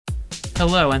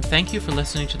Hello, and thank you for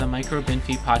listening to the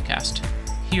MicrobeInfy podcast.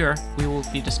 Here, we will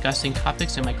be discussing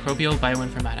topics in microbial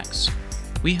bioinformatics.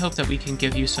 We hope that we can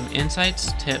give you some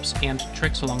insights, tips, and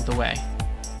tricks along the way.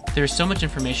 There's so much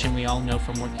information we all know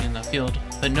from working in the field,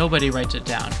 but nobody writes it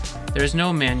down. There is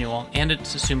no manual, and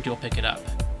it's assumed you'll pick it up.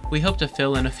 We hope to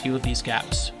fill in a few of these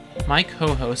gaps. My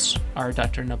co-hosts are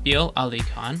Dr. Nabil Ali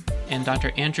Khan and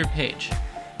Dr. Andrew Page.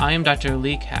 I am Dr.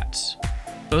 Lee Katz.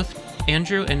 Both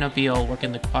Andrew and Nabil work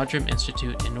in the Quadram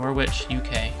Institute in Norwich,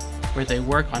 UK, where they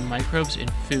work on microbes in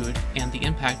food and the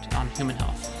impact on human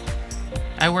health.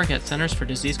 I work at Centers for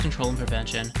Disease Control and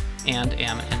Prevention and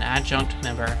am an adjunct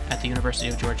member at the University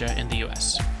of Georgia in the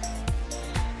US.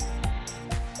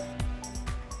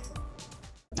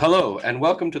 Hello, and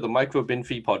welcome to the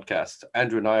MicrobeInfy podcast.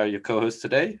 Andrew and I are your co-hosts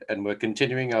today, and we're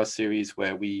continuing our series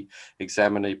where we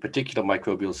examine a particular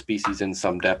microbial species in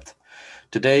some depth.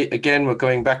 Today, again, we're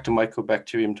going back to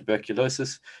Mycobacterium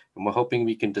tuberculosis, and we're hoping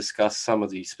we can discuss some of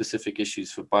the specific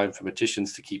issues for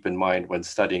bioinformaticians to keep in mind when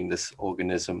studying this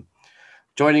organism.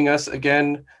 Joining us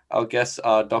again, our guests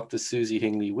are Dr. Susie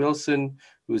Hingley-Wilson,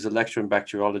 who is a lecturer in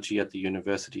bacteriology at the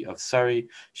University of Surrey.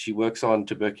 She works on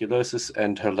tuberculosis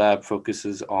and her lab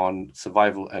focuses on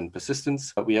survival and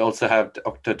persistence. We also have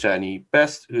Dr. Janie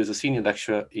Best, who is a senior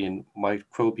lecturer in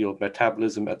microbial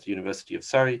metabolism at the University of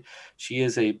Surrey. She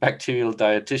is a bacterial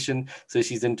dietitian, so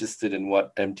she's interested in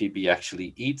what MTB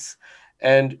actually eats.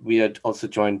 And we are also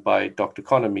joined by Dr.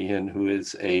 Conor Meehan, who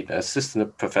is an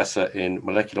assistant professor in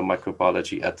molecular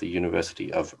microbiology at the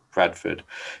University of Bradford.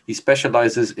 He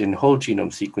specializes in whole genome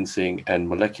sequencing and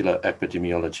molecular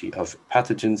epidemiology of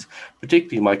pathogens,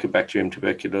 particularly Mycobacterium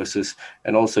tuberculosis,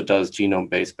 and also does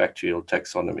genome-based bacterial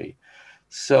taxonomy.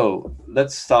 So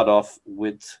let's start off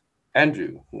with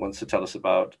Andrew, who wants to tell us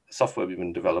about software we've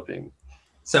been developing.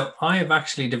 So I have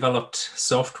actually developed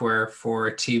software for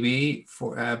TB,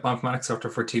 for bioinformatics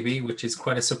software for TB, which is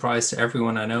quite a surprise to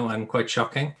everyone I know and quite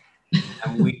shocking.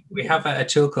 And we have a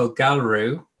tool called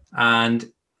Galru, and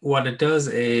what it does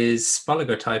is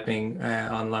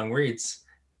oligotyping on long reads.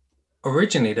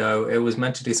 Originally, though, it was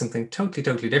meant to do something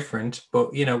totally different,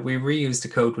 but we reused the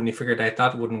code when you figured out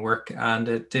that wouldn't work, and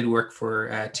it did work for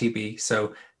TB.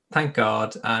 So thank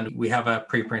God, and we have a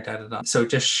preprint added on. So it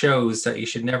just shows that you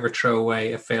should never throw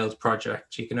away a failed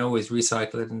project. You can always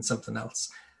recycle it in something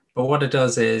else. But what it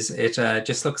does is it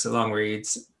just looks at long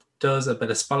reads, does a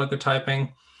bit of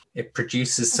oligotyping. It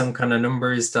produces some kind of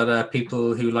numbers that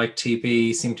people who like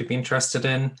TB seem to be interested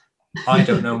in. I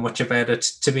don't know much about it,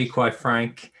 to be quite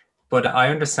frank, but I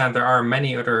understand there are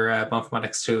many other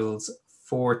bioinformatics tools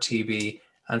for TB.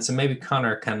 And so maybe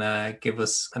Conor can give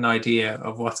us an idea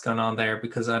of what's going on there,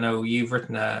 because I know you've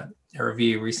written a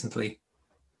review recently.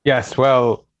 Yes,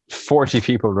 well, 40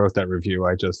 people wrote that review.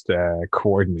 I just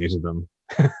coordinated them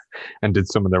and did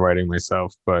some of the writing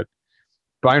myself. But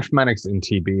bioinformatics in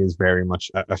TB is very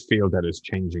much a field that is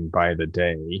changing by the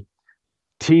day.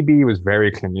 TB was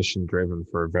very clinician driven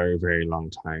for a very, very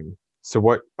long time. So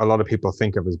what a lot of people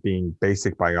think of as being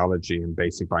basic biology and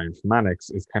basic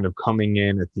bioinformatics is kind of coming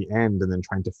in at the end and then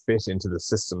trying to fit into the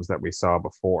systems that we saw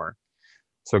before.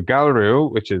 So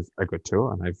Galru, which is a good tool,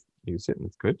 and I've used it and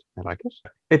it's good, I like it.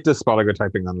 It does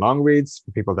oligotyping on long reads. For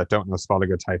people that don't know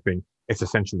oligotyping, it's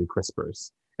essentially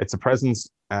CRISPRs. It's the presence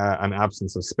and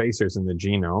absence of spacers in the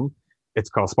genome.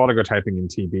 It's called oligotyping in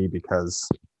TB because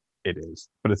it is,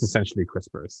 but it's essentially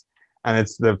CRISPRs. And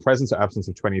it's the presence or absence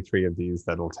of 23 of these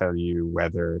that'll tell you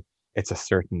whether it's a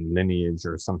certain lineage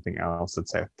or something else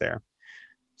that's out there.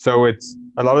 So it's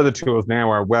a lot of the tools now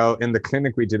are, well, in the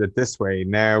clinic, we did it this way.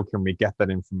 Now, can we get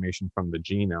that information from the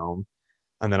genome?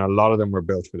 And then a lot of them were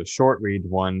built for the short read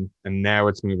one. And now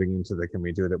it's moving into can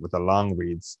we do that with the long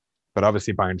reads? But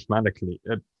obviously bioinformatically,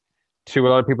 to a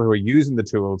lot of people who are using the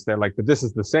tools, they're like, but this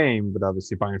is the same. But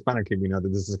obviously bioinformatically, we know that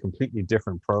this is a completely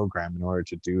different program in order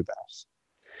to do that.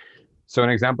 So an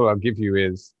example I'll give you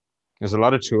is there's a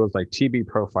lot of tools like TB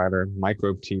Profiler,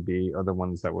 Microbe TB, other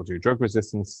ones that will do drug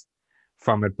resistance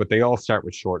from it, but they all start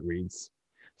with short reads.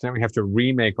 So now we have to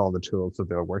remake all the tools so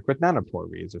they'll work with nanopore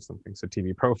reads or something. So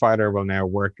TB Profiler will now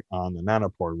work on the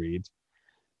nanopore read.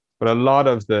 But a lot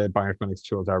of the bioinformatics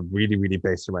tools are really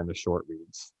based around the short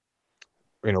reads.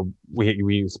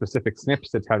 We use specific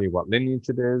SNPs to tell you what lineage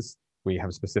it is. We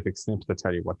have specific SNPs that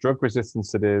tell you what drug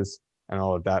resistance it is, and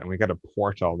all of that. And we got to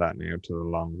port all that now to the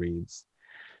long reads.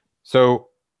 So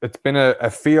it's been a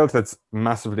field that's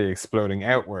massively exploding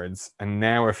outwards. And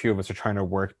now a few of us are trying to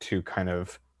work to kind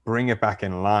of bring it back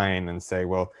in line and say,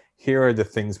 well, here are the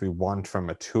things we want from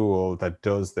a tool that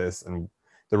does this. And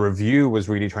the review was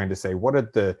really trying to say, what are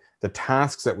the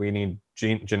tasks that we need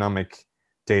genomic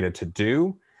data to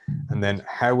do? And then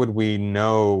how would we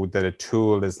know that a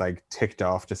tool is like ticked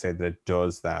off to say that it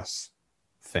does that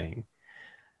thing?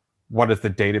 What is the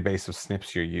database of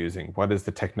SNPs you're using? What is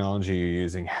the technology you're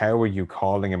using? How are you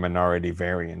calling a minority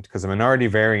variant? Because a minority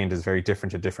variant is very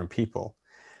different to different people.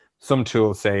 Some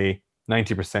tools say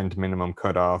 90% minimum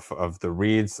cutoff of the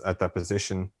reads at that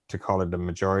position to call it a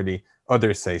majority.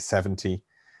 Others say 70.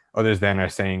 Others then are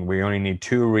saying we only need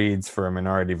 2 reads for a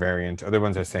minority variant. Other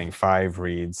ones are saying 5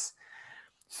 reads.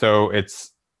 So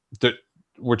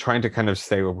we're trying to kind of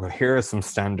say, well, here are some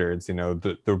standards,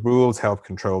 the rules help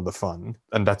control the fun.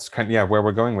 And that's kind of, where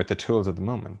we're going with the tools at the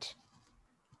moment.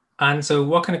 And so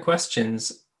what kind of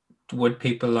questions would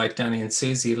people like Danny and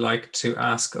Susie like to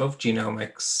ask of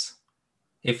genomics?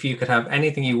 If you could have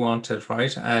anything you wanted,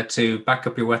 right, to back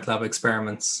up your wet lab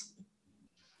experiments.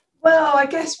 Well, I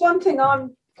guess one thing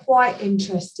I'm quite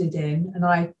interested in, and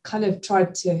I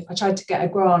tried to get a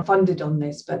grant funded on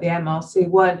this, but the MRC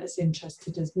weren't as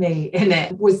interested as me in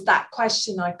it, was that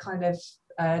question I kind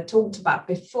of talked about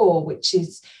before, which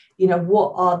is,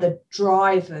 what are the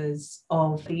drivers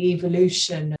of the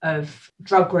evolution of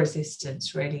drug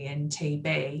resistance really in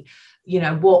TB?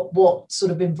 What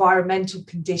sort of environmental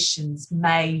conditions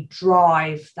may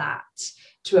drive that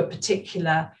to a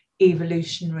particular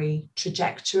evolutionary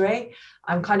trajectory.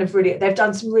 They've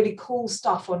done some really cool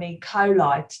stuff on E.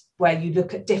 coli where you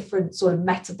look at different sort of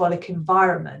metabolic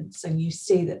environments and you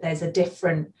see that there's a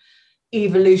different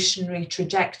evolutionary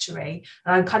trajectory.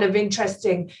 And I'm kind of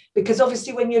interesting because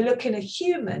obviously when you're looking at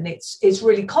human, it's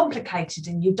really complicated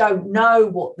and you don't know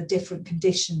what the different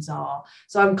conditions are.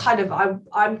 So I'm kind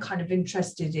of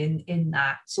interested in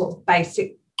that sort of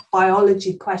basic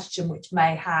biology question, which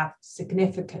may have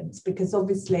significance, because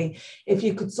obviously if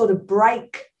you could sort of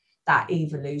break that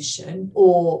evolution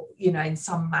or, in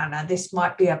some manner, this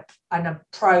might be an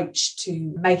approach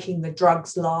to making the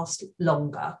drugs last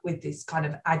longer with this kind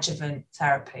of adjuvant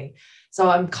therapy. So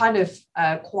I'm kind of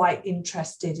quite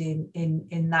interested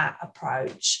in that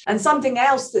approach. And something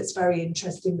else that's very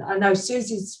interesting, that I know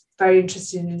Susie's very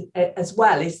interested in as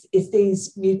well, is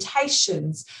these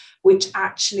mutations which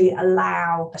actually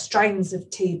allow strains of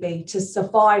TB to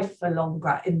survive for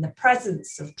longer in the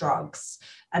presence of drugs.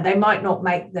 And they might not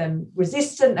make them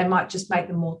resistant, they might just make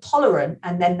them more tolerant,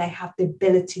 and then they have the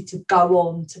ability to go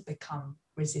on to become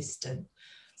resistant.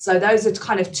 So those are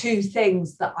kind of 2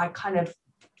 things that I kind of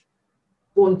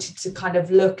wanted to kind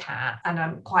of look at and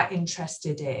I'm quite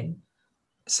interested in.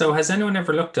 So has anyone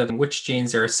ever looked at which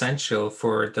genes are essential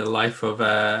for the life of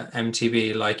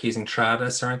MTB, like using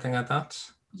TRADIS or anything like that?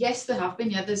 Yes, there have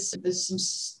been. Yeah, there's some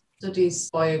studies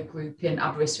by a group in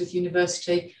Aberystwyth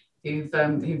University who've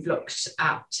looked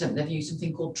at, they've used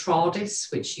something called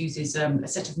TRADIS, which uses a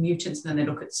set of mutants, and then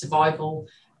they look at survival.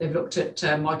 They've looked at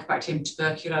Mycobacterium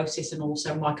tuberculosis and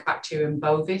also Mycobacterium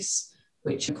bovis,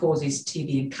 which causes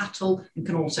TB in cattle and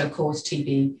can also cause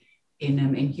TB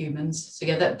in humans. So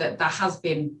yeah, that has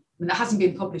been, that hasn't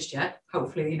been published yet.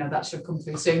 Hopefully, that should come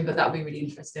through soon, but that'll be really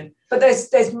interesting. But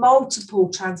there's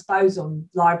multiple transposon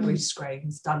library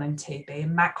screens done in TB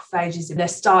and macrophages, and they're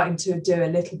starting to do a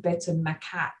little bit of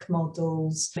macaque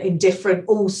models in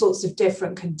all sorts of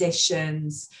different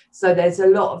conditions. So there's a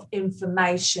lot of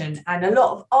information and a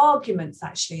lot of arguments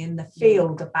actually in the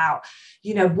field about,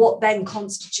 what then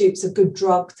constitutes a good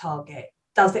drug target.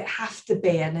 Does it have to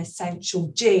be an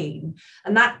essential gene?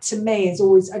 And that to me is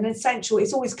always an essential,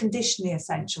 it's always conditionally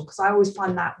essential, because I always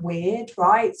find that weird,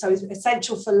 right? So it's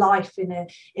essential for life in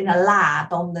a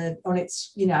lab on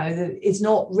its, it's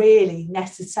not really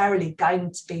necessarily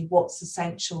going to be what's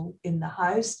essential in the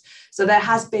host. So there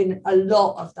has been a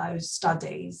lot of those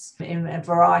studies in a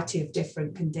variety of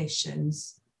different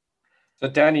conditions. So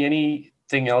Danny,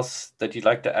 anything else that you'd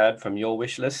like to add from your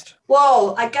wish list?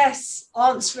 Well, I guess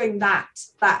answering that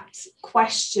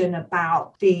question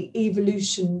about the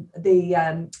evolution,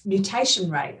 the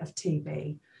mutation rate of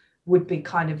TB would be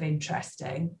kind of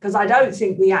interesting, because I don't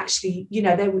think we actually,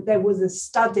 there was a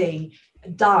study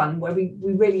done where we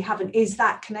really haven't, is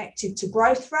that connected to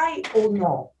growth rate or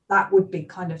not? That would be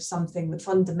kind of something, the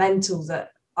fundamental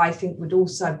that I think would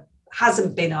also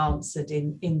hasn't been answered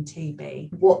in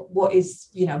TB. What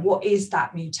is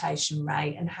that mutation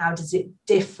rate and how does it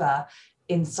differ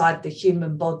inside the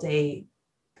human body?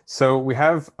 So we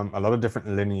have a lot of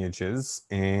different lineages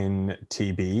in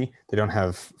TB. They don't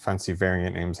have fancy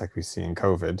variant names like we see in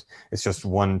COVID. It's just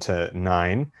 1 to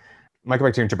 9.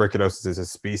 Mycobacterium tuberculosis is a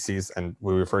species, and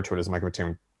we refer to it as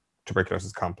Mycobacterium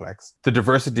tuberculosis complex. The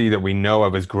diversity that we know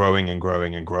of is growing and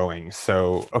growing and growing.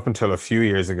 So up until a few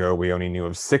years ago, we only knew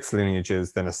of 6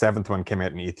 lineages. Then a 7th one came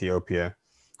out in Ethiopia.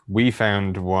 We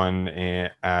found one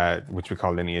which we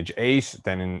call lineage 8,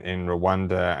 then in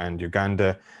Rwanda and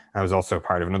Uganda. I was also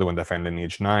part of another one that found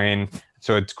lineage 9.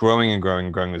 So it's growing and growing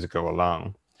and growing as it go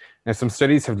along. Now, some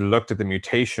studies have looked at the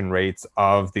mutation rates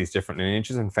of these different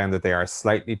lineages and found that they are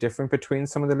slightly different between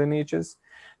some of the lineages.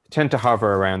 They tend to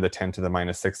hover around the 10 to the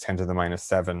minus 6, 10 to the minus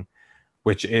 7,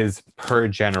 which is per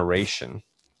generation,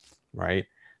 right?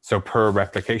 So per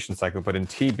replication cycle. But in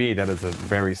TB, that is a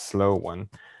very slow one.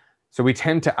 So we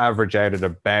tend to average out at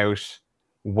about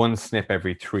 1 SNP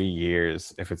every 3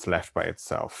 years if it's left by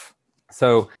itself.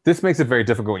 So this makes it very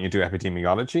difficult when you do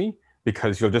epidemiology,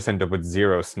 because you'll just end up with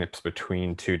 0 SNPs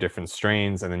between 2 different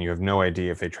strains, and then you have no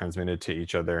idea if they transmitted to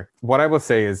each other. What I will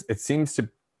say is it seems to,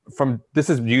 this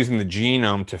is using the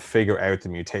genome to figure out the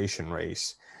mutation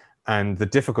rate. And the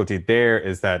difficulty there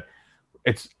is that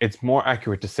it's more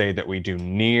accurate to say that we do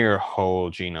near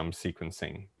whole genome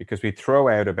sequencing, because we throw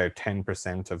out about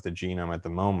 10% of the genome at the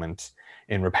moment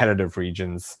in repetitive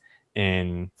regions,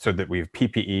 so that we have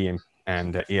PPE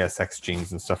and ESX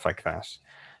genes and stuff like that.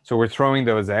 So we're throwing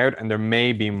those out, and there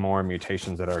may be more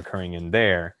mutations that are occurring in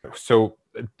there. So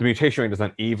the mutation rate is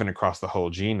not even across the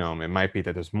whole genome. It might be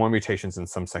that there's more mutations in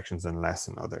some sections and less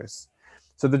in others.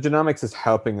 So the genomics is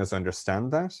helping us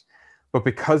understand that. But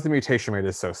because the mutation rate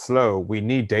is so slow, we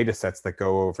need data sets that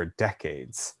go over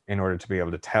decades in order to be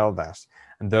able to tell that.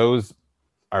 And those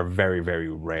are very, very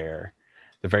rare.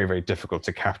 They're very, very difficult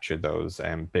to capture those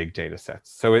big data sets.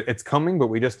 So it's coming, but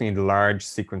we just need large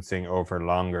sequencing over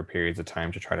longer periods of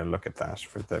time to try to look at that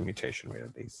for the mutation rate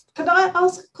at least. Can I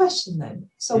ask a question then?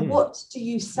 So what do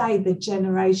you say the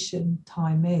generation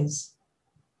time is?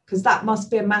 Because that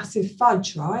must be a massive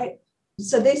fudge, right?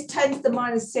 So this 10 to the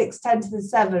minus 6, 10 to the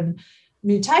 7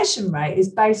 mutation rate is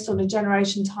based on a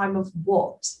generation time of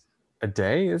what? A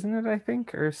day, isn't it, I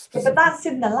think? But that's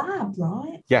in the lab,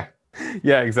 right? Yeah.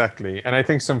 Yeah, exactly. And I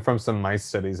think from some mice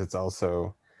studies, it's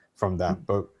also from that.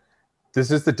 But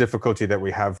this is the difficulty that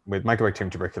we have with Mycobacterium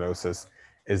tuberculosis,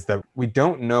 is that we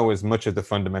don't know as much of the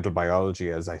fundamental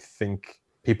biology as I think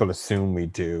people assume we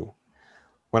do.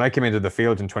 When I came into the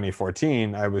field in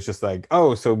 2014, I was just like,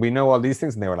 oh, so we know all these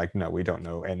things? And they were like, no, we don't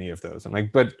know any of those. I'm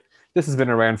like, but this has been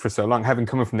around for so long. Having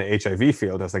come from the HIV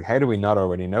field, I was like, how do we not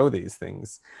already know these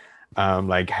things?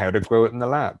 Like how to grow it in the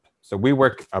lab. So we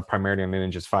work primarily on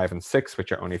lineages 5 and 6,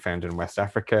 which are only found in West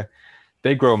Africa.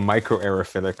 They grow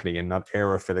microaerophilically and not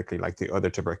aerophilically like the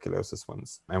other tuberculosis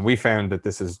ones. And we found that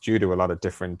this is due to a lot of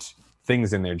different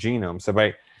things in their genome. So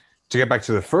to get back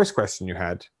to the first question you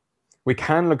had, we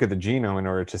can look at the genome in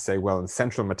order to say, well, in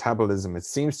central metabolism, it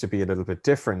seems to be a little bit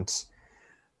different.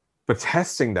 But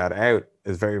testing that out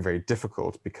is very, very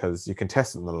difficult, because you can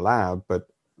test it in the lab, but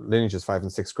lineages 5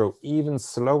 and 6 grow even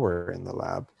slower in the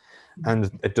lab.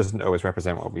 And it doesn't always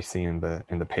represent what we see in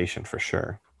the patient for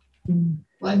sure.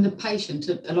 Well, in the patient,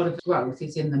 a lot of growth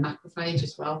is in the macrophage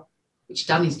as well, which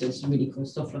Danny's done some really cool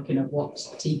stuff looking at what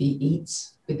TB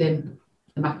eats within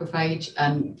the macrophage.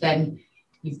 And then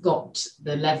you've got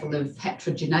the level of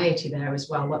heterogeneity there as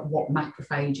well. What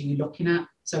macrophage are you looking at?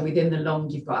 So within the lung,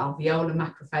 you've got alveolar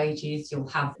macrophages, you'll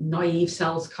have naive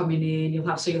cells coming in, you'll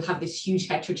have this huge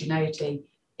heterogeneity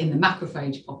in the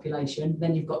macrophage population.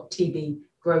 Then you've got TB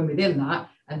grown within that,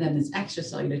 and then there's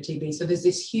extracellular TB. So there's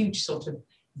this huge sort of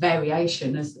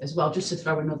variation as well, just to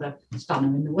throw another spanner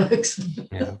in the works.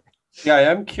 Yeah, I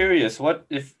am curious.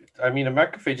 A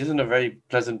macrophage isn't a very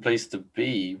pleasant place to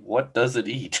be. What does it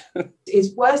eat?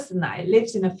 It's worse than that. It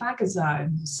lives in a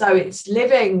phagosome. So it's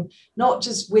living not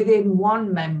just within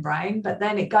one membrane, but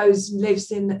then it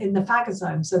lives in the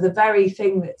phagosome. So the very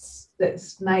thing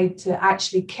that's made to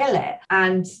actually kill it.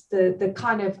 And the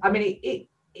kind of,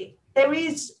 there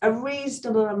is a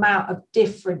reasonable amount of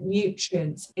different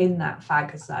nutrients in that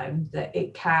phagosome that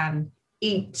it can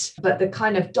eat, but the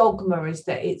kind of dogma is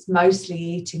that it's mostly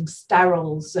eating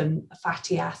sterols and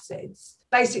fatty acids.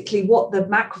 Basically, what the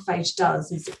macrophage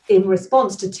does is, in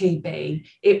response to TB,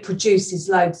 it produces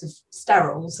loads of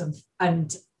sterols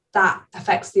and that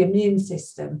affects the immune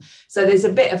system. So there's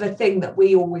a bit of a thing that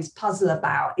we always puzzle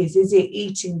about is it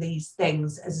eating these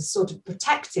things as a sort of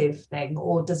protective thing,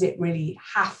 or does it really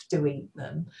have to eat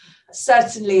them?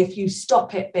 Certainly, if you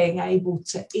stop it being able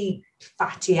to eat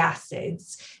fatty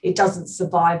acids, it doesn't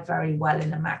survive very well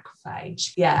in a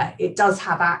macrophage. Yeah, it does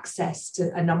have access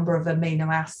to a number of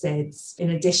amino acids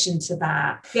in addition to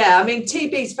that. Yeah,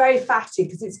 TB is very fatty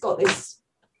because it's got this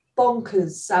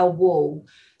bonkers cell wall.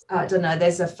 I don't know,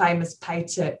 there's a famous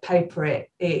paper,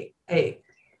 it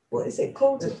what is it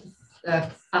called?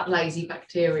 fat lazy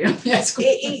bacteria. Yes,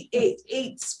 it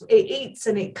eats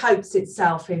and it coats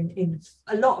itself in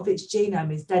a lot of its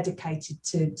genome is dedicated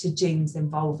to genes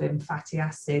involving fatty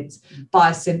acids,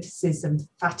 biosynthesis and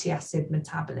fatty acid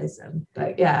metabolism.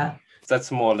 But yeah,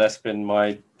 that's more or less been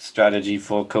my strategy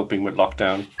for coping with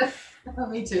lockdown.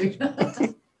 Me too.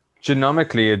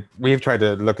 Genomically, we've tried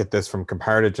to look at this from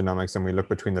comparative genomics, and we look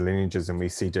between the lineages and we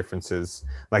see differences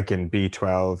like in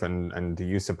B12 and the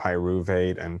use of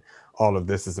pyruvate, and all of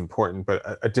this is important.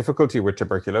 But a difficulty with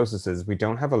tuberculosis is we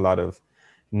don't have a lot of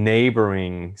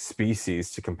neighboring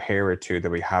species to compare it to that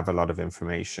we have a lot of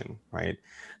information, right?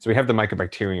 So we have the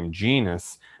Mycobacterium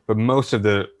genus, but most of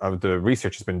the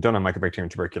research has been done on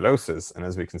Mycobacterium tuberculosis. And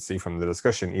as we can see from the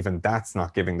discussion, even that's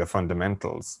not giving the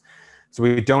fundamentals. So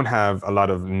we don't have a lot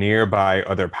of nearby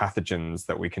other pathogens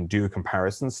that we can do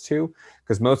comparisons to,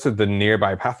 because most of the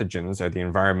nearby pathogens are the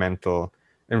environmental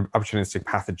and opportunistic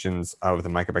pathogens of the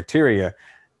mycobacteria,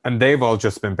 and they've all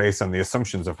just been based on the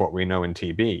assumptions of what we know in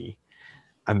TB.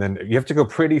 And then you have to go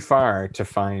pretty far to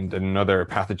find another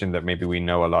pathogen that maybe we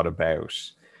know a lot about.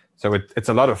 So it's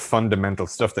a lot of fundamental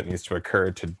stuff that needs to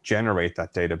occur to generate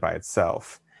that data by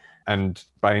itself. And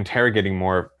by interrogating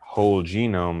more whole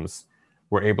genomes,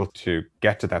 we're able to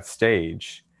get to that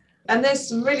stage. And there's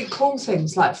some really cool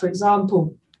things, like, for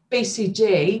example,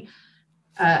 BCG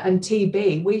and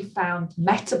TB, we found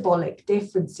metabolic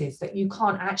differences that you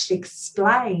can't actually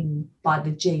explain by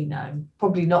the genome.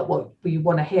 Probably not what we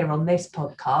want to hear on this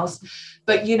podcast,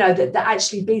 but you know that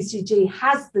actually BCG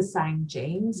has the same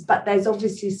genes, but there's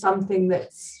obviously something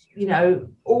that's, you know,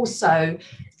 also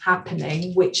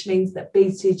happening, which means that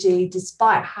BCG,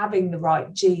 despite having the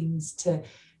right genes to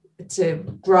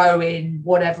grow in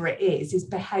whatever it is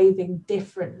behaving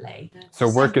differtory. So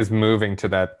work is moving to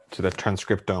the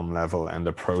transcriptome level and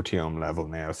the proteome level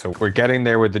now. So we're getting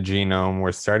there with the genome.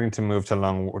 We're starting to move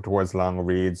towards long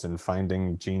reads and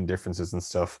finding gene differences and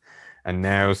stuff. And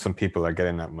now some people are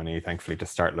getting that money, thankfully, to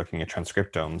start looking at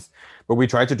transcriptomes. But we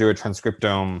tried to do a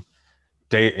transcriptome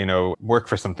work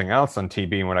for something else on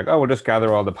TB, and we're like, oh, we'll just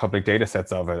gather all the public data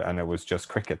sets of it, and it was just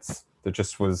crickets. There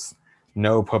just was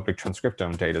no public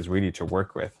transcriptome data really to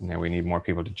work with. Now we need more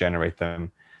people to generate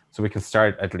them so we can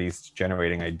start at least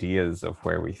generating ideas of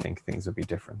where we think things would be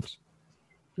different.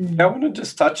 I want to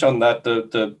just touch on that.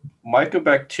 The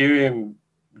Mycobacterium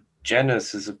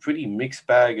genus is a pretty mixed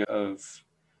bag of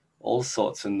all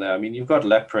sorts in there. I mean, you've got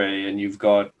leprae and you've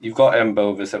got M.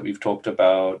 bovis that we've talked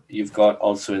about. You've got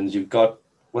ulcerins. You've got,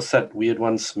 what's that weird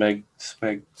one? Smegmatis?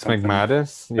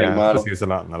 Yeah, that's used a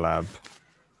lot in the lab.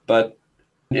 But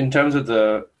in terms of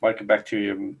the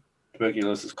Mycobacterium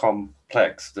tuberculosis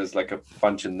complex, there's like a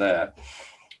bunch in there.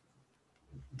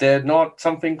 They're not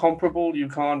something comparable. We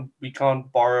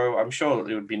can't borrow. I'm sure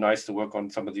it would be nice to work on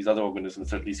some of these other organisms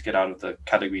to at least get out of the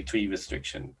category 3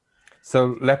 restriction.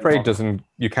 So leprae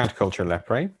you can't culture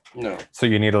leprae. No. So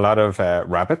you need a lot of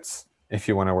rabbits if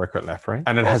you want to work with leprae.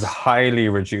 And it has a highly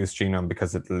reduced genome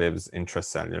because it lives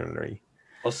intracellularly.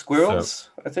 Or squirrels,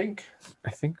 I think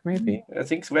maybe. I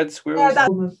think red squirrels. Yeah, that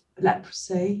form of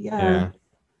leprosy. Yeah.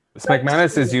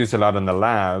 Smegmatis is used a lot in the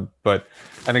lab, but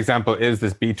an example is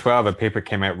this B12. A paper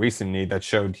came out recently that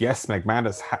showed, yes,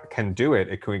 Smegmatis can do it.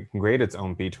 It can create its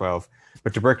own B12,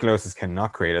 but tuberculosis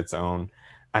cannot create its own.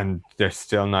 And they're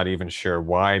still not even sure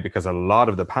why, because a lot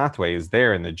of the pathway is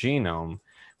there in the genome,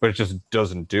 but it just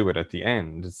doesn't do it at the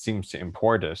end. It seems to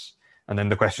import it. And then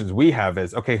the questions we have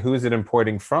is, okay, who is it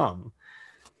importing from?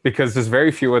 Because there's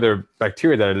very few other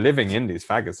bacteria that are living in these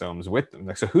phagosomes with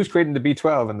them. So who's creating the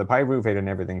B12 and the pyruvate and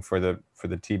everything for the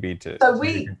TB to? So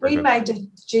we made a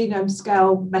genome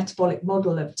scale metabolic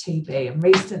model of TB, and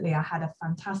recently I had a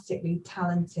fantastically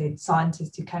talented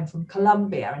scientist who came from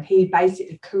Colombia, and he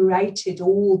basically created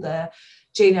all the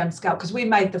genome scale, because we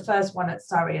made the first one at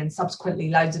Surrey and subsequently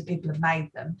loads of people have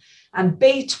made them. And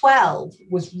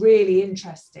B12 was really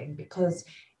interesting because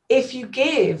if you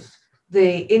give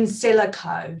the in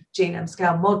silico genome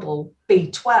scale model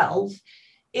B12,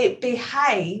 it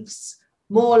behaves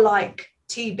more like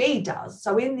TB does.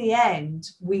 So in the end,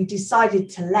 we decided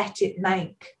to let it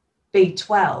make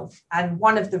B12. And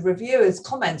one of the reviewers'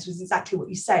 comments was exactly what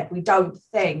you said. We don't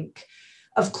think,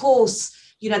 of course,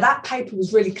 you know, that paper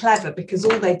was really clever because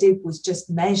all they did was just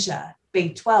measure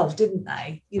B12, didn't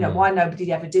they? You know, why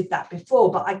nobody ever did that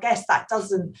before. But I guess that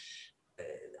doesn't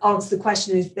answer the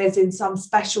question. Is there's in some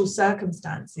special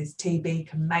circumstances TB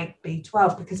can make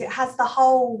B12 because it has the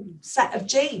whole set of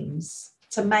genes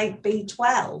to make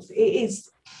B12. It is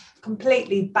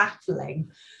completely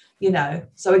baffling, you know.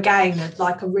 So again,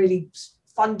 like a really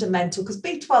fundamental, because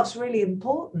B12 is really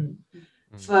important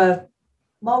for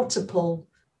multiple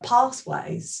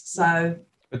pathways. So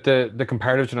But the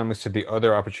comparative genomics to the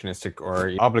other opportunistic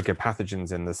or obligate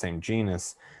pathogens in the same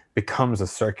genus becomes a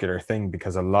circular thing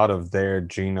because a lot of their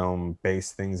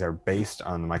genome-based things are based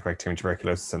on Mycobacterium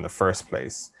tuberculosis in the first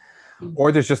place.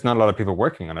 Or there's just not a lot of people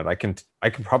working on it. I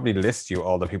can probably list you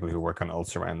all the people who work on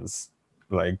ulcerans,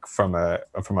 like from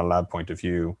a lab point of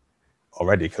view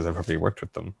already, because I've probably worked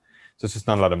with them. So it's just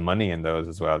not a lot of money in those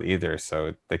as well either.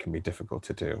 So they can be difficult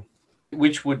to do.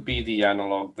 Which would be the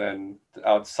analog then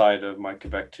outside of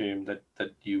Mycobacterium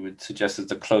that you would suggest is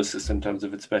the closest in terms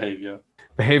of its behavior?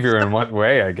 Behavior in what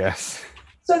way, I guess?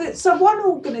 So one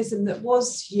organism that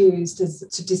was used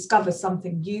to discover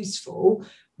something useful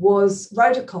was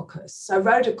Rhodococcus. So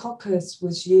Rhodococcus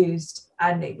was used,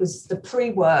 and it was the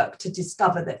pre-work to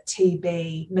discover that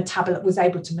TB was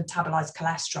able to metabolize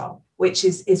cholesterol, which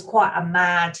is quite a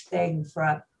mad thing for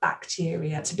a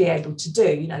bacteria to be able to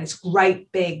do, this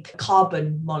great big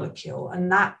carbon molecule.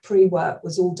 And that pre-work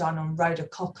was all done on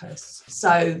Rhodococcus.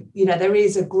 So, there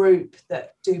is a group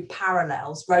that do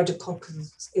parallels.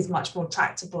 Rhodococcus is much more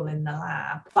tractable in the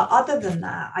lab. But other than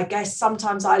that, I guess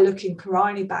sometimes I look in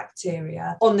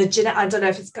Corynebacteria on the I don't know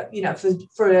if it's got,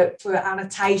 for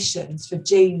annotations for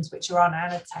genes which are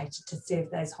unannotated to see if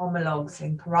there's homologs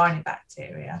in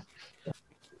Corynebacteria.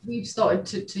 We've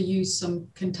started to use some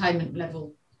containment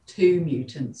level 2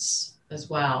 mutants as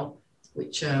well,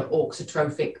 which are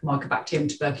auxotrophic Mycobacterium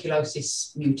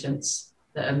tuberculosis mutants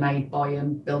that are made by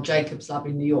Bill Jacobs' lab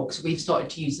in New York. So we've started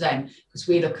to use them because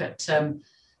we look at a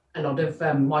lot of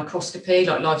microscopy,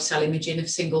 like live cell imaging of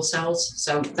single cells.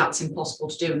 So that's impossible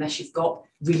to do unless you've got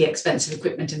really expensive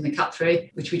equipment in the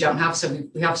Cat3, which we don't have. So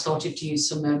we have started to use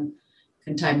some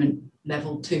containment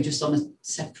level 2 just on a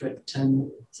separate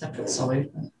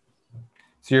solid.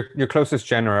 So your closest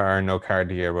genera are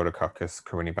Nocardia, Rhodococcus,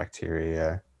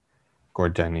 Corynebacteria,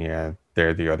 Gordenia.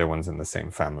 They're the other ones in the same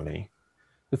family.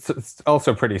 It's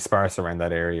also pretty sparse around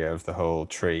that area of the whole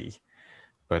tree.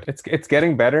 But it's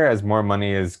getting better as more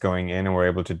money is going in and we're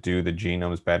able to do the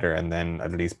genomes better and then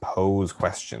at least pose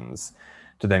questions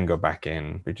to then go back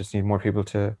in. We just need more people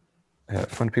to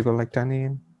fund people like Danny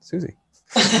and Susie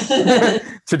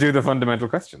to do the fundamental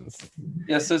questions.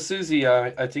 Yeah, so Susie,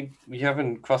 I think we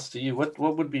haven't crossed to you. What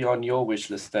would be on your wish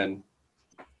list then?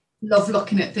 Love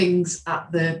looking at things at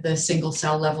the single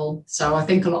cell level. So I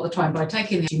think a lot of the time by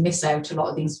taking this, you miss out a lot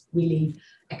of these really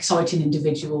exciting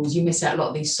individuals. You miss out a lot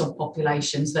of these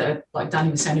subpopulations that are, like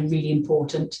Danny was saying, are really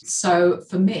important. So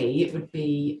for me, it would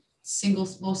be single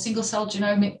cell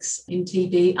genomics in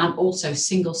TB and also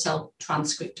single cell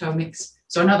transcriptomics.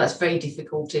 So I know that's very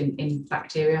difficult in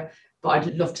bacteria, but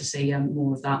I'd love to see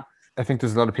more of that. I think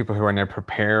there's a lot of people who are now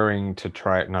preparing to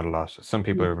try, not a lot, some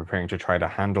people are preparing to try to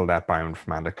handle that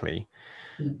bioinformatically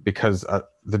because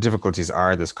the difficulties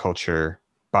are this culture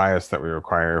bias that we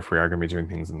require if we are going to be doing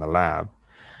things in the lab.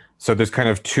 So there's kind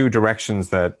of 2 directions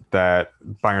that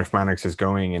bioinformatics is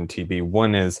going in TB.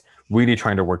 One is really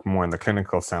trying to work more on the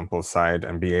clinical sample side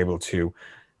and be able to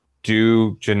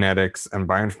do genetics and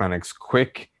bioinformatics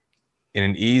quick in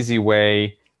an easy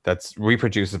way that's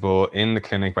reproducible in the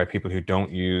clinic by people who don't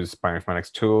use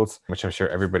bioinformatics tools, which I'm sure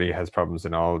everybody has problems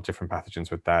in all different pathogens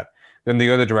with that. Then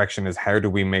the other direction is how do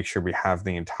we make sure we have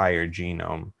the entire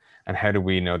genome? And how do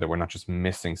we know that we're not just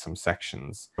missing some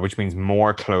sections, which means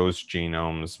more closed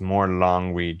genomes, more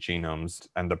long read genomes,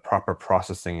 and the proper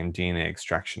processing and DNA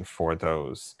extraction for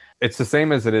those. It's the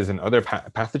same as it is in other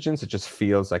pathogens. It just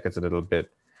feels like it's a little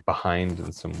bit behind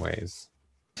in some ways.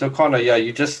 So Connor,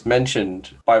 you just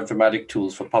mentioned bioinformatic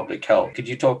tools for public health. Could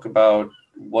you talk about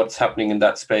what's happening in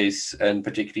that space and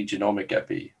particularly genomic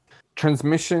epi?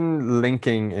 Transmission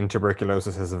linking in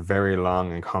tuberculosis has a very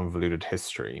long and convoluted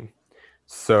history.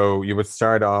 So you would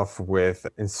start off with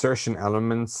insertion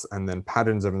elements and then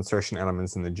patterns of insertion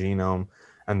elements in the genome,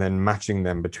 and then matching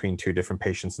them between 2 different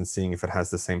patients and seeing if it has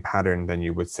the same pattern, then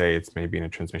you would say it's maybe in a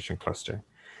transmission cluster.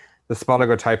 The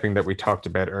spoligotyping that we talked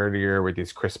about earlier with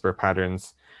these CRISPR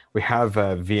patterns, we have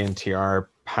VNTR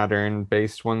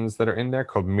pattern-based ones that are in there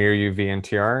called Miru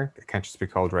VNTR. It can't just be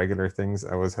called regular things.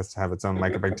 It always has to have its own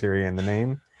mycobacteria in the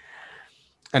name.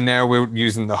 And now we're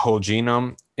using the whole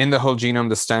genome. In the whole genome,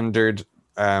 the standard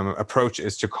approach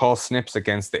is to call SNPs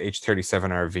against the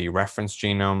H37RV reference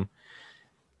genome,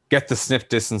 get the SNP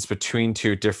distance between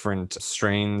 2 different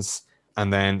strains,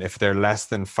 and then if they're less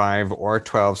than 5 or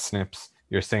 12 SNPs,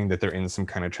 you're saying that they're in some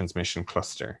kind of transmission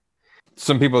cluster.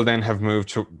 Some people then have moved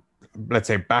to, let's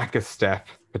say,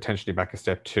 potentially back a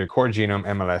step to core genome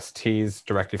MLSTs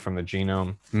directly from the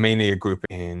genome, mainly a group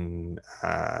in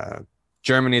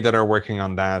Germany that are working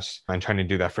on that and trying to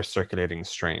do that for circulating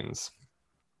strains.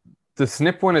 the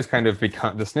SNP one has kind of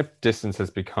become, the SNP distance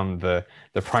has become the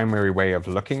primary way of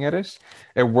looking at it.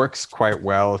 It works quite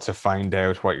well to find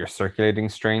out what your circulating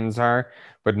strains are,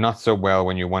 but not so well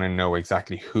when you want to know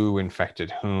exactly who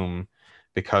infected whom.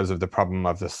 Because of the problem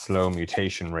of the slow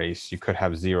mutation rate, you could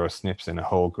have 0 SNPs in a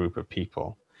whole group of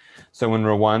people. So in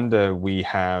Rwanda, we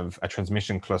have a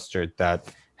transmission cluster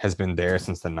that has been there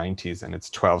since the 90s, and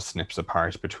it's 12 SNPs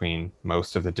apart between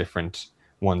most of the different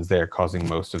ones there causing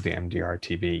most of the MDR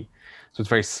TB. So it's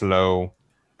very slow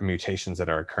mutations that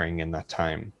are occurring in that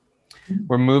time.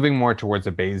 We're moving more towards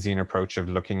a Bayesian approach of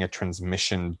looking at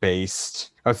transmission-based,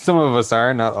 some of us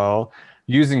are, not all,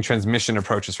 using transmission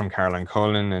approaches from Caroline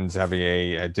Colin and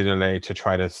Xavier Didelot to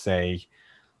try to say,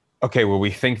 okay, well, we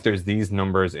think there's these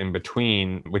numbers in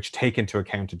between, which take into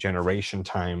account a generation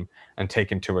time and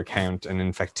take into account an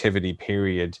infectivity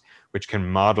period, which can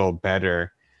model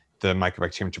better the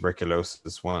Mycobacterium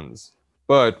tuberculosis ones.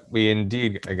 But we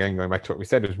indeed, again, going back to what we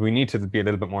said, is we need to be a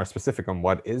little bit more specific on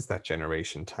what is that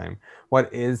generation time?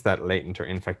 What is that latent or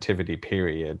infectivity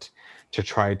period to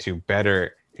try to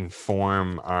better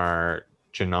inform our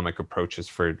genomic approaches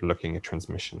for looking at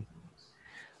transmission?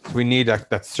 So we need that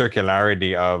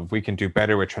circularity of, we can do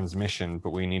better with transmission,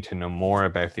 but we need to know more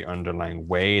about the underlying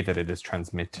way that it is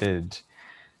transmitted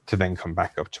to then come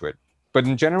back up to it. But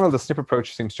in general, the SNP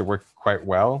approach seems to work quite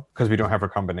well because we don't have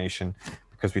recombination,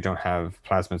 because we don't have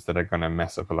plasmids that are going to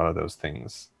mess up a lot of those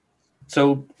things.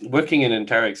 So working in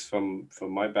enterics from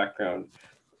my background,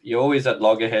 you're always at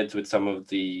loggerheads with some of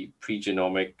the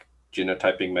pre-genomic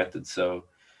genotyping methods. So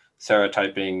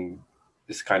serotyping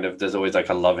is kind of, there's always like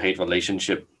a love-hate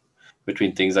relationship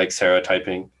between things like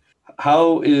serotyping.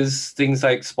 How is things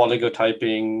like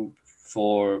spoligotyping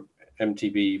for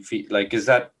MTB, like, is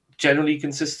that generally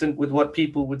consistent with what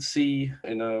people would see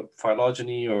in a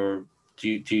phylogeny, or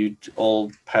do you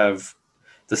all have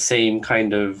the same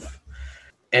kind of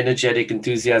energetic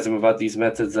enthusiasm about these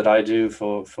methods that I do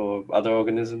for other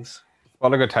organisms?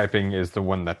 Oligotyping is the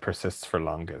one that persists for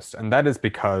longest, and that is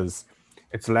because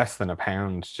it's less than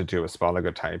 £1 to do a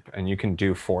spoligotype, and you can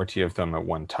do 40 of them at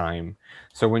one time.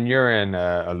 So when you're in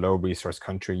a low resource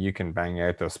country, you can bang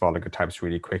out those spoligotypes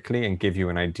really quickly and give you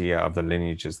an idea of the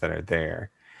lineages that are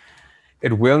there.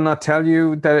 It will not tell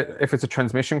you that if it's a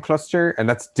transmission cluster, and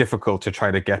that's difficult to try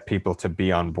to get people to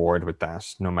be on board with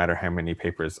that, no matter how many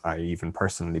papers I even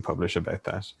personally publish about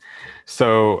that.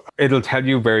 So it'll tell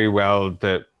you very well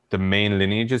that the main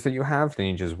lineages that you have,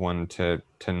 lineages 1 to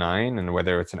 9, and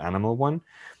whether it's an animal one.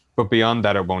 But beyond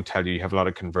that, it won't tell you. You have a lot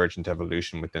of convergent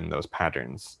evolution within those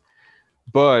patterns.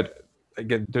 But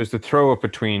again, there's the throw up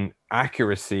between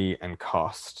accuracy and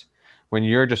cost. When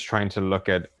you're just trying to look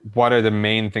at what are the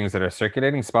main things that are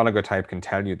circulating, spoligotype can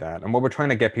tell you that. And what we're trying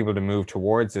to get people to move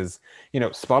towards is,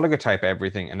 spoligotype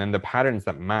everything, and then the patterns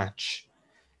that match,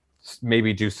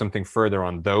 maybe do something further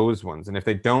on those ones. And if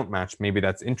they don't match, maybe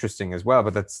that's interesting as well,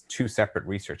 but that's 2 separate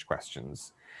research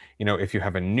questions. If you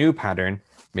have a new pattern,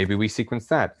 maybe we sequence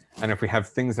that. And if we have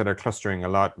things that are clustering a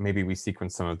lot, maybe we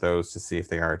sequence some of those to see if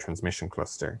they are a transmission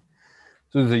cluster.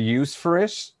 So there's a use for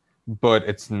it, but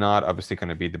it's not obviously going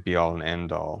to be the be all and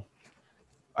end all.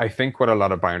 I think what a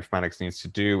lot of bioinformatics needs to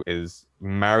do is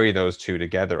marry those two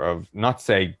together, of not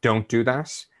say, don't do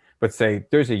that, but say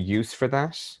there's a use for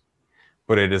that.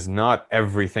 But it is not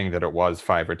everything that it was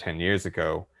 5 or 10 years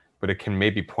ago, but it can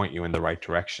maybe point you in the right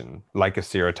direction. Like a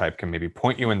serotype can maybe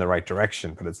point you in the right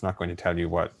direction, but it's not going to tell you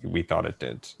what we thought it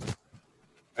did.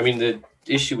 I mean, the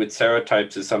issue with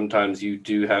serotypes is sometimes you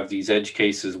do have these edge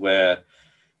cases where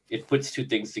it puts 2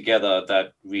 things together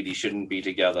that really shouldn't be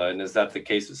together. And is that the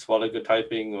case with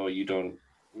spoligotyping, or you don't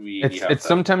really have that?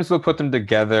 Sometimes we'll put them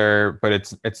together, but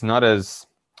it's not as...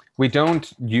 We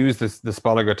don't use the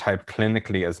spoligotype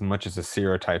clinically as much as a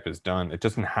serotype is done. It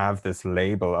doesn't have this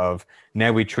label of,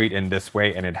 now we treat in this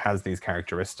way and it has these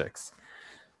characteristics.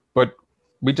 But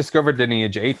we discovered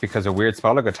lineage 8 because a weird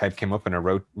spoligotype came up in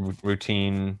a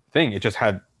routine thing. It just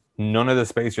had none of the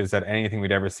spacers that anything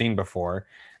we'd ever seen before.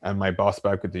 And my boss,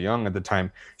 Bauke de Jong at the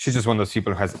time, she's just one of those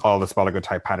people who has all the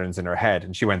spoligotype patterns in her head.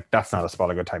 And she went, that's not a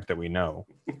spoligotype that we know.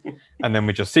 And then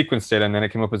we just sequenced it, and then it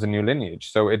came up as a new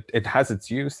lineage. So it has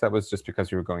its use. That was just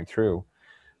because we were going through.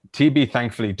 TB,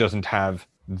 thankfully, doesn't have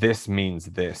this means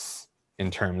this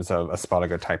in terms of a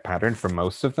spoligotype pattern for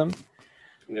most of them.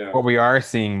 Yeah. What we are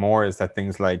seeing more is that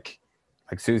things like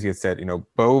Susie had said,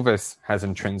 Bovis has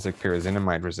intrinsic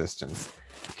pyrazinamide resistance.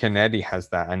 Kennedy has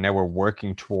that, and now we're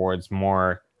working towards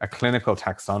more a clinical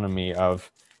taxonomy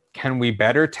of, can we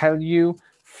better tell you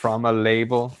from a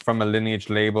lineage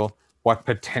label, what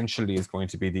potentially is going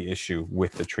to be the issue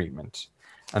with the treatment?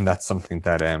 And that's something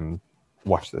that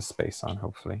watch this space on,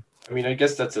 hopefully. I mean, I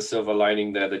guess that's a silver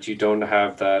lining there, that you don't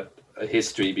have that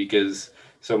history, because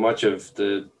so much of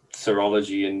the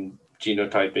serology and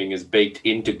genotyping is baked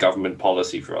into government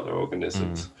policy for other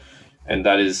organisms. And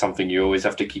that is something you always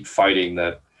have to keep fighting,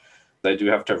 that they do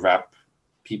have to wrap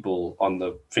people on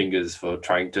the fingers for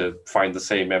trying to find the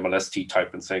same MLST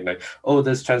type and saying like, oh,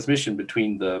 there's transmission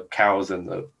between the cows and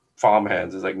the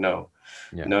farmhands. It's like, no.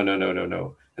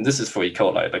 And this is for E.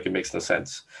 coli, like it makes no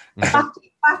sense.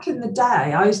 Back in the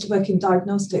day, I used to work in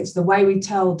diagnostics. The way we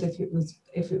told if it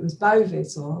was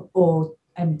bovis or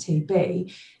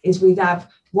MTB is we'd have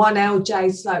one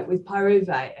LJ slope with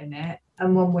pyruvate in it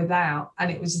and one without,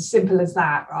 and it was as simple as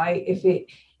that, right? If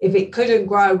it couldn't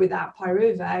grow without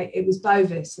pyruvate, it was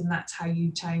bovis, and that's how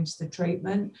you change the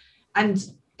treatment. And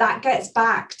that gets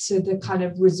back to the kind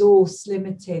of resource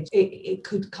limited. It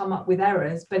could come up with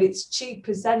errors, but it's cheap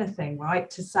as anything, right?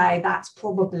 To say that's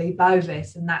probably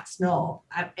bovis and that's not.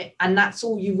 And that's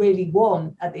all you really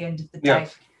want at the end of the day.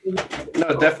 Yeah.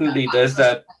 No, definitely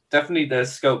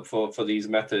there's scope for these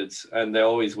methods, and there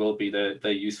always will be.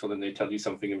 They're useful and they tell you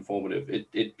something informative.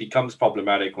 It becomes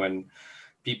problematic when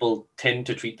people tend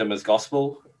to treat them as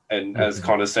gospel, and as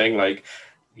Connor's saying, like,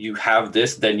 you have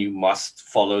this, then you must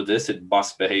follow this. It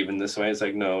must behave in this way. It's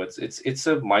like, no, it's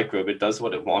a microbe. It does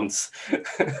what it wants.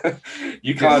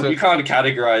 you can't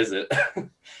categorize it.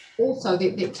 Also,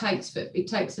 it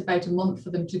takes about a month for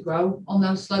them to grow on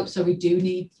those slopes. So we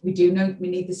need the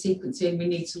sequencing. We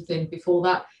need something before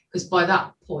that, because by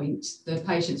that point the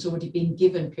patient's already been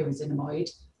given pyrazinamide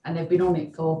and they've been on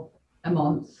it for a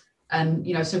month. And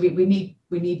so we need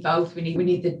both. We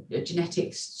need the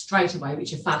genetics straight away,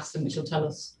 which are fast and which will tell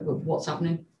us what's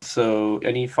happening. So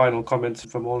any final comments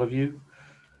from all of you?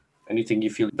 Anything you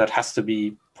feel that has to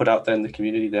be put out there in the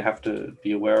community they have to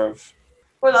be aware of?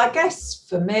 Well, I guess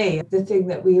for me, the thing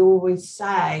that we always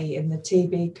say in the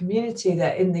TB community,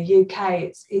 that in the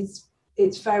UK,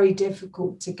 it's very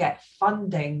difficult to get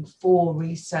funding for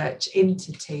research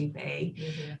into TB.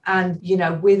 Mm-hmm.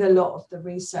 And, with a lot of the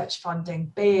research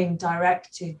funding being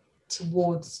directed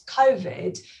towards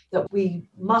COVID, that we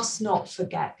must not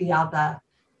forget the other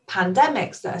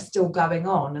pandemics that are still going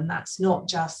on, and that's not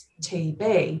just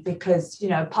TB, because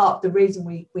part of the reason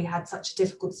we had such a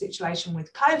difficult situation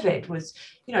with COVID was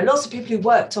lots of people who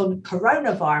worked on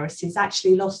coronaviruses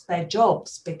actually lost their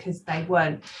jobs because they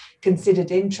weren't considered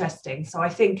interesting. So I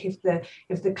think if the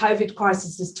COVID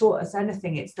crisis has taught us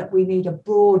anything, it's that we need a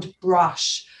broad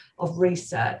brush of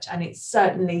research, and it's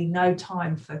certainly no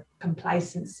time for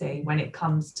complacency when it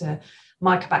comes to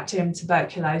Mycobacterium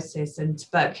tuberculosis and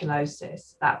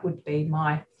tuberculosis. That would be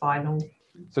my final.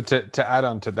 So to add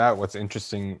on to that, what's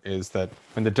interesting is that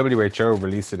when the WHO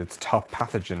released its top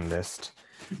pathogen list,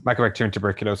 Mycobacterium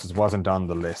tuberculosis wasn't on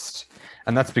the list.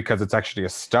 And that's because it's actually a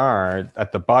star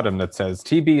at the bottom that says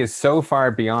TB is so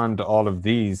far beyond all of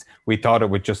these, we thought it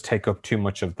would just take up too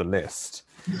much of the list.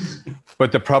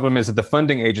 But the problem is that the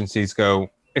funding agencies go,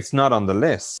 it's not on the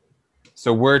list.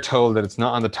 So we're told that it's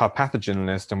not on the top pathogen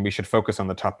list and we should focus on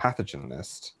the top pathogen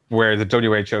list, where the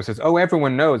WHO says, oh,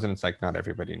 everyone knows. And it's like, not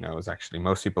everybody knows, actually.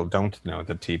 Most people don't know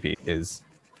that TB is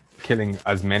killing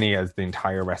as many as the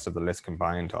entire rest of the list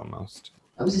combined almost.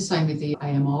 That was the same with the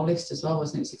AMR list as well,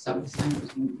 wasn't it? It's exactly the same.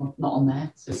 It was not on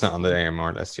there. So it's not on the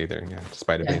AMR list either, yeah,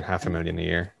 despite it being 500,000 a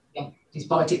year. Yeah,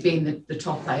 despite it being the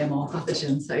top AMR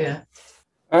pathogen, so yeah.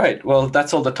 All right, well,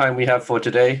 that's all the time we have for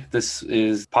today. This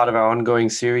is part of our ongoing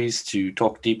series to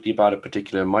talk deeply about a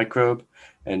particular microbe.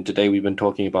 And today we've been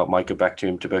talking about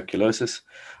Mycobacterium tuberculosis.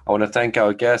 I want to thank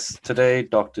our guests today,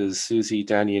 Drs. Susie,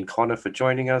 Danny, and Connor, for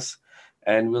joining us.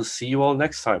 And we'll see you all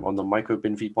next time on the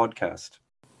MicrobeInfy podcast.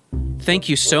 Thank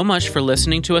you so much for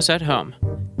listening to us at home.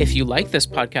 If you like this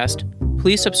podcast,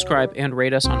 please subscribe and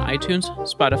rate us on iTunes,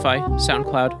 Spotify,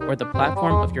 SoundCloud, or the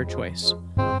platform of your choice.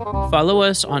 Follow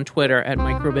us on Twitter at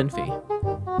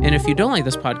MicrobeInfy. And if you don't like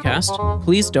this podcast,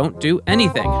 please don't do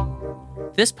anything.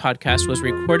 This podcast was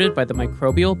recorded by the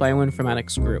Microbial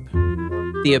Bioinformatics Group.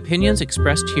 The opinions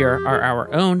expressed here are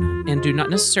our own and do not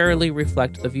necessarily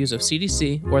reflect the views of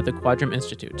CDC or the Quadram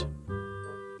Institute.